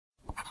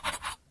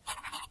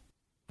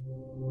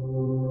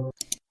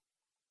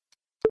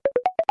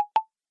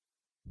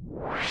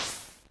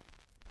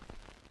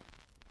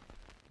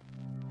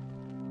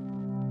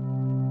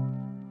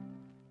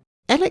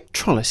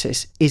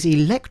Electrolysis is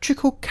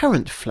electrical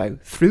current flow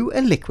through a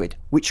liquid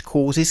which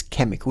causes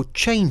chemical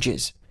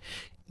changes.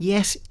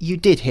 Yes, you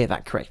did hear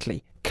that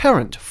correctly.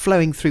 Current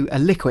flowing through a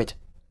liquid.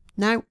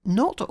 Now,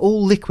 not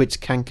all liquids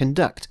can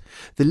conduct.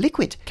 The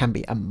liquid can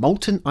be a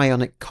molten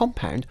ionic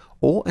compound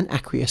or an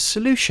aqueous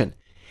solution.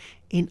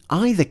 In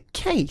either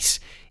case,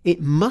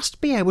 it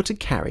must be able to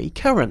carry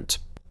current.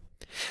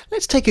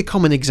 Let's take a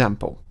common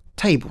example,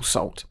 table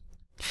salt.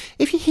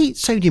 If you heat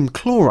sodium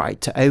chloride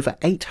to over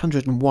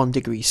 801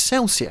 degrees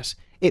Celsius,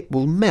 it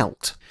will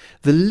melt.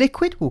 The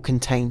liquid will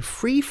contain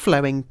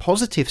free-flowing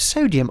positive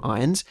sodium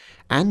ions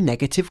and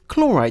negative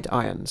chloride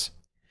ions.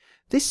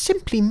 This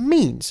simply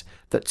means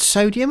that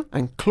sodium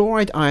and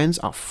chloride ions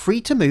are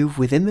free to move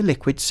within the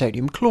liquid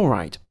sodium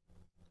chloride.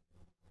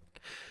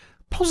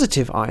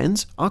 Positive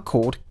ions are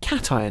called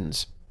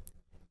cations.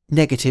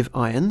 Negative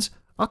ions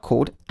are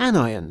called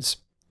anions.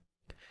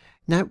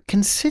 Now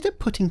consider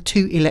putting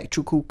two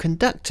electrical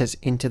conductors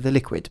into the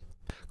liquid.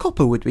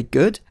 Copper would be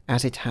good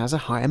as it has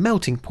a higher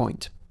melting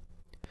point.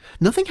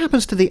 Nothing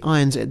happens to the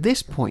ions at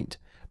this point,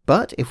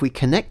 but if we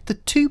connect the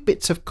two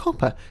bits of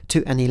copper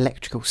to an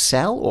electrical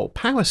cell or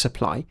power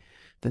supply,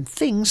 then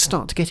things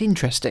start to get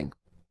interesting.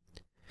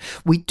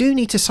 We do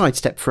need to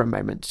sidestep for a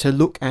moment to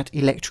look at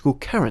electrical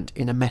current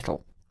in a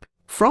metal.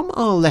 From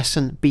our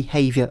lesson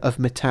Behaviour of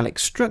Metallic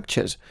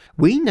Structures,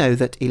 we know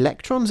that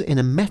electrons in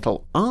a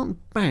metal aren't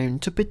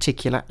bound to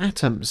particular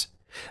atoms.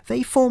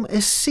 They form a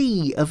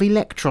sea of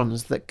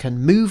electrons that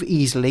can move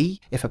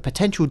easily if a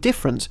potential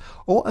difference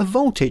or a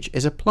voltage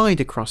is applied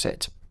across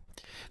it.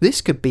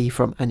 This could be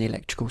from an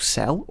electrical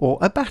cell or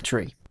a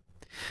battery.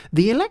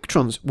 The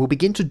electrons will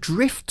begin to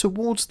drift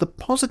towards the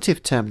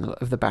positive terminal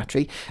of the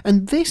battery,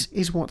 and this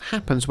is what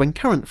happens when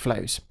current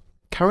flows.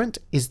 Current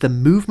is the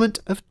movement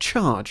of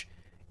charge.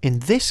 In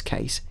this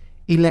case,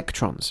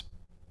 electrons.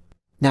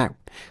 Now,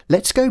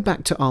 let's go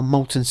back to our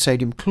molten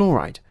sodium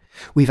chloride.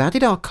 We've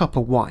added our copper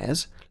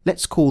wires,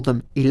 let's call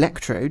them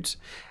electrodes,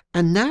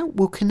 and now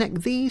we'll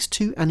connect these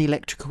to an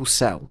electrical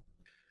cell.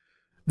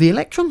 The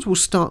electrons will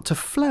start to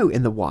flow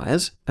in the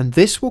wires, and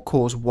this will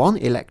cause one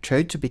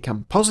electrode to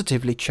become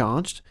positively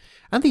charged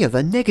and the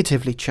other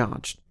negatively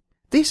charged.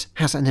 This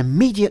has an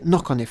immediate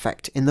knock-on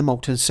effect in the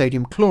molten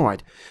sodium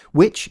chloride,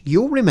 which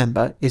you'll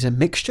remember is a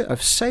mixture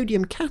of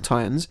sodium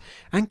cations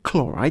and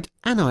chloride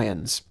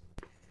anions.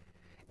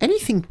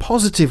 Anything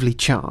positively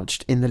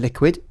charged in the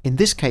liquid, in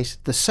this case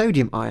the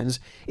sodium ions,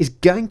 is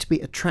going to be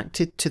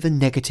attracted to the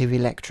negative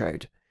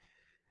electrode.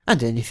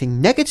 And anything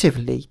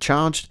negatively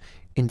charged,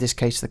 in this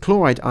case the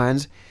chloride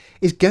ions,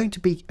 is going to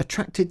be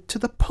attracted to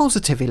the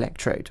positive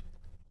electrode.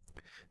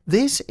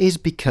 This is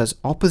because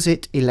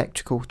opposite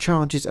electrical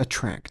charges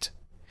attract.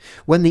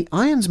 When the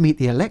ions meet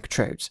the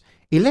electrodes,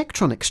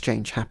 electron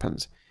exchange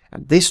happens,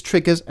 and this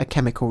triggers a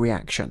chemical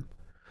reaction.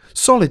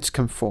 Solids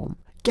can form,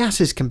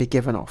 gases can be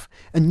given off,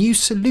 and new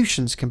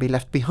solutions can be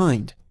left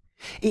behind.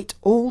 It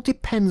all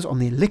depends on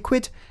the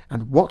liquid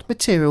and what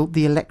material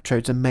the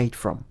electrodes are made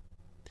from.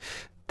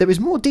 There is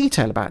more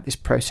detail about this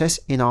process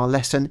in our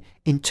lesson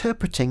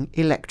Interpreting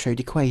Electrode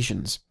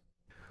Equations.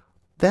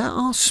 There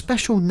are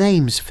special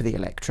names for the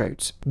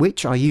electrodes,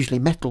 which are usually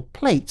metal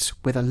plates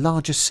with a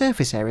larger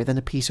surface area than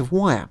a piece of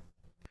wire.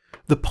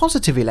 The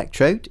positive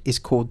electrode is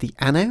called the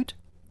anode,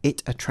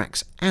 it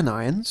attracts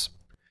anions,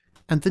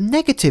 and the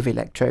negative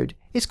electrode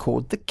is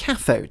called the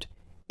cathode,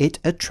 it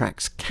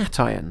attracts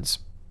cations.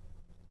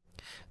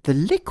 The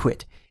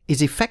liquid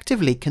is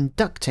effectively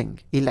conducting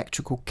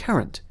electrical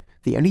current.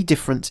 The only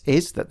difference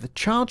is that the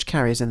charge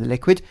carriers in the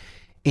liquid,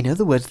 in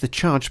other words the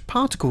charged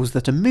particles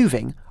that are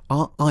moving,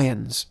 are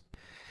ions.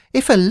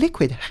 If a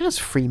liquid has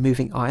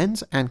free-moving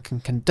ions and can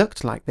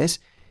conduct like this,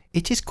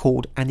 it is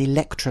called an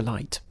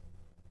electrolyte.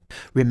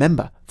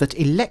 Remember that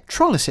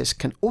electrolysis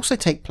can also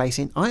take place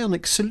in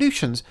ionic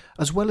solutions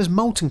as well as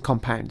molten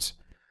compounds.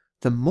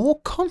 The more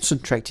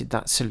concentrated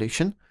that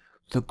solution,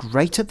 the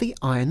greater the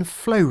ion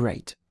flow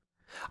rate.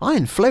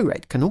 Ion flow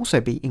rate can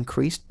also be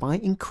increased by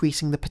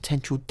increasing the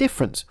potential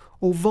difference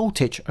or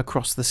voltage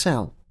across the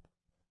cell.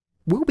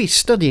 We'll be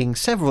studying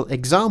several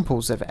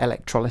examples of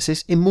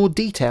electrolysis in more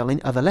detail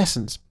in other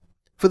lessons.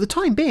 For the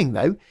time being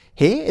though,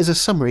 here is a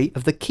summary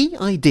of the key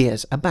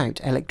ideas about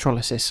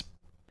electrolysis.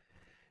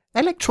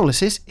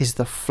 Electrolysis is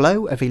the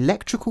flow of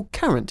electrical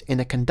current in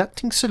a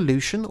conducting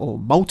solution or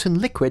molten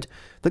liquid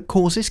that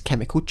causes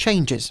chemical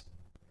changes.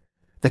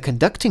 The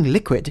conducting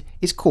liquid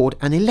is called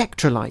an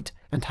electrolyte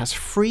and has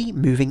free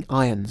moving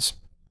ions.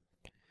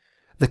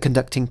 The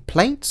conducting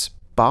plates,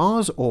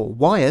 bars or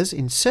wires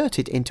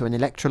inserted into an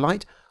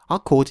electrolyte are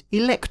called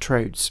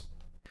electrodes.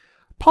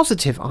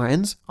 Positive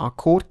ions are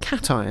called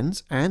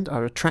cations and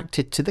are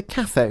attracted to the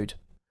cathode.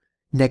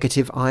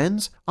 Negative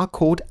ions are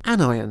called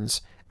anions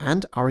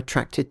and are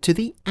attracted to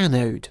the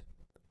anode.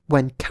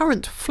 When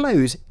current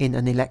flows in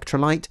an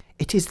electrolyte,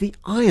 it is the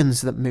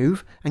ions that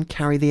move and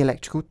carry the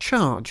electrical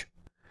charge.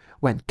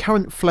 When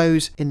current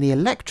flows in the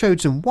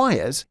electrodes and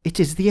wires, it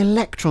is the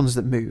electrons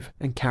that move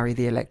and carry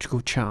the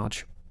electrical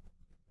charge.